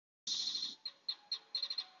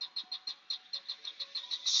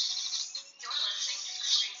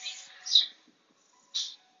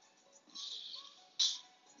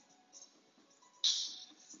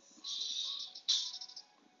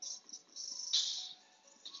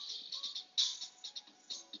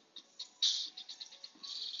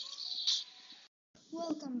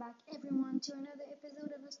Welcome back, everyone, to another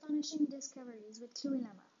episode of Astonishing Discoveries with Chloe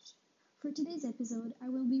Lamarche. For today's episode, I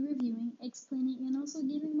will be reviewing, explaining, and also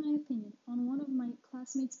giving my opinion on one of my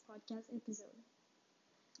classmates' podcast episodes.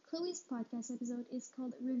 Chloe's podcast episode is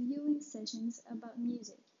called Reviewing Sessions About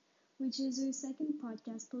Music, which is her second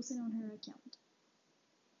podcast posted on her account.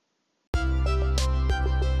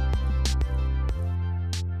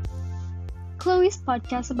 Chloe's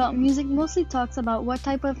podcast about music mostly talks about what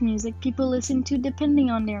type of music people listen to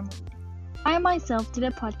depending on their mood. I myself did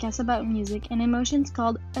a podcast about music and emotions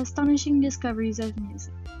called Astonishing Discoveries of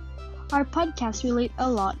Music. Our podcasts relate a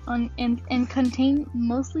lot and contain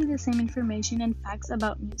mostly the same information and facts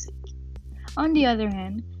about music. On the other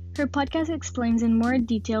hand, her podcast explains in more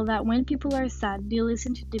detail that when people are sad, they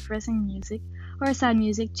listen to depressing music or sad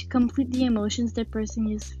music to complete the emotions the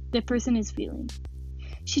person is feeling.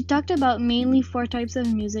 She talked about mainly 4 types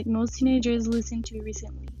of music most teenagers listen to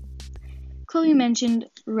recently. Chloe mentioned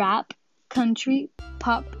rap, country,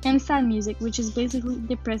 pop, and sad music, which is basically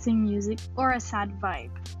depressing music or a sad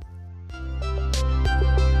vibe.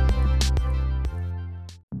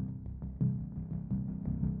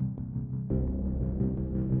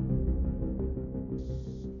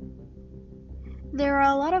 There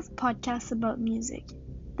are a lot of podcasts about music.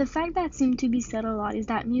 The fact that seems to be said a lot is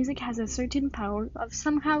that music has a certain power of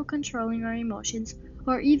somehow controlling our emotions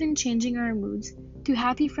or even changing our moods to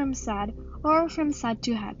happy from sad or from sad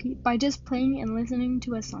to happy by just playing and listening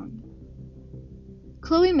to a song.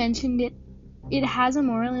 Chloe mentioned it has a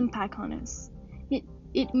moral impact on us.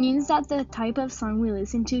 It means that the type of song we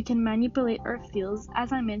listen to can manipulate our feels,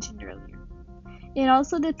 as I mentioned earlier. It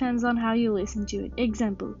also depends on how you listen to it.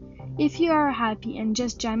 Example, if you are happy and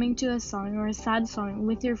just jamming to a song or a sad song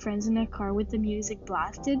with your friends in a car with the music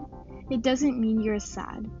blasted, it doesn't mean you're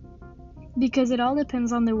sad. Because it all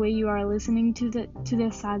depends on the way you are listening to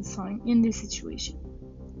the sad song in this situation.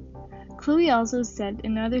 Chloe also said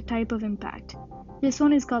another type of impact. This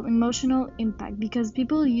one is called emotional impact because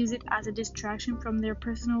people use it as a distraction from their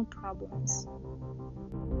personal problems.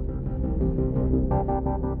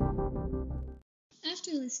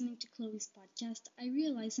 After listening to Chloe's podcast, I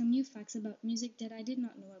realized some new facts about music that I did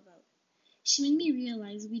not know about. She made me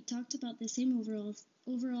realize we talked about the same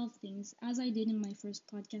overall things as I did in my first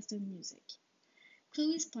podcast on music.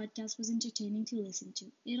 Chloe's podcast was entertaining to listen to.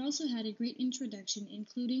 It also had a great introduction,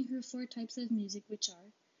 including her 4 types of music, which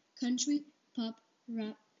are country, pop,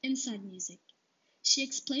 rap, and sad music. She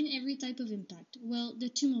explained every type of impact, well, the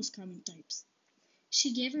 2 most common types.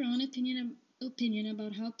 She gave her own opinion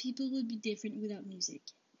about how people would be different without music.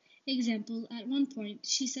 Example, at one point,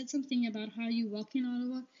 she said something about how you walk in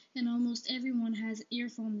Ottawa and almost everyone has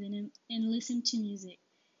earphones in and listen to music,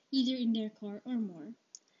 either in their car or more.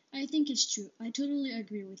 I think it's true. I totally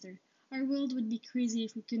agree with her. Our world would be crazy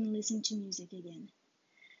if we couldn't listen to music again.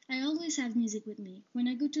 I always have music with me. When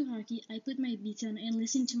I go to hockey, I put my beats on and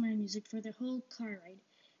listen to my music for the whole car ride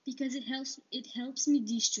because it helps me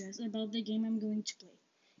de-stress about the game I'm going to play.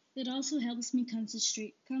 It also helps me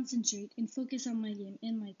concentrate and focus on my game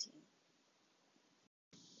and my team.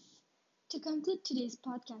 To conclude today's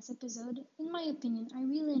podcast episode, in my opinion, I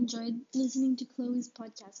really enjoyed listening to Chloe's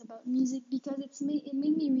podcast about music because it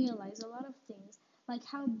made me realize a lot of things, like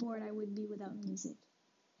how bored I would be without music,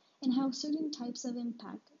 and how certain types of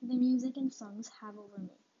impact the music and songs have over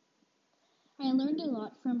me. I learned a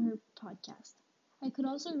lot from her podcast. I could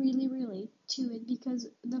also really relate to it because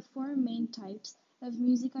the 4 main types of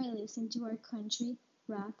music I listen to are country,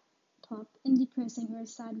 rap, pop, and depressing or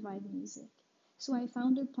sad vibe music. So I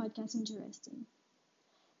found her podcast interesting.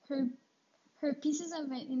 Her pieces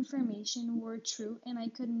of information were true, and I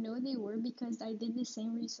could know they were because I did the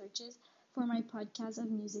same researches for my podcast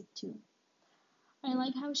of music too. I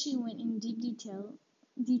like how she went in deep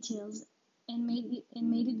details and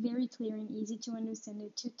made it very clear and easy to understand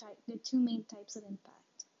the 2 main types of impact.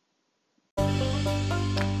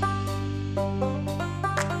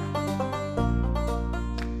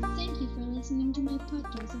 Thank you for listening to my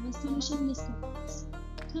podcast of Astonishing Discoveries.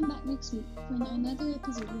 Come back next week for another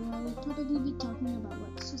episode where I will probably be talking about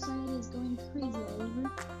what society is going crazy all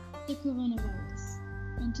over, the coronavirus.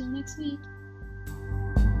 Until next week.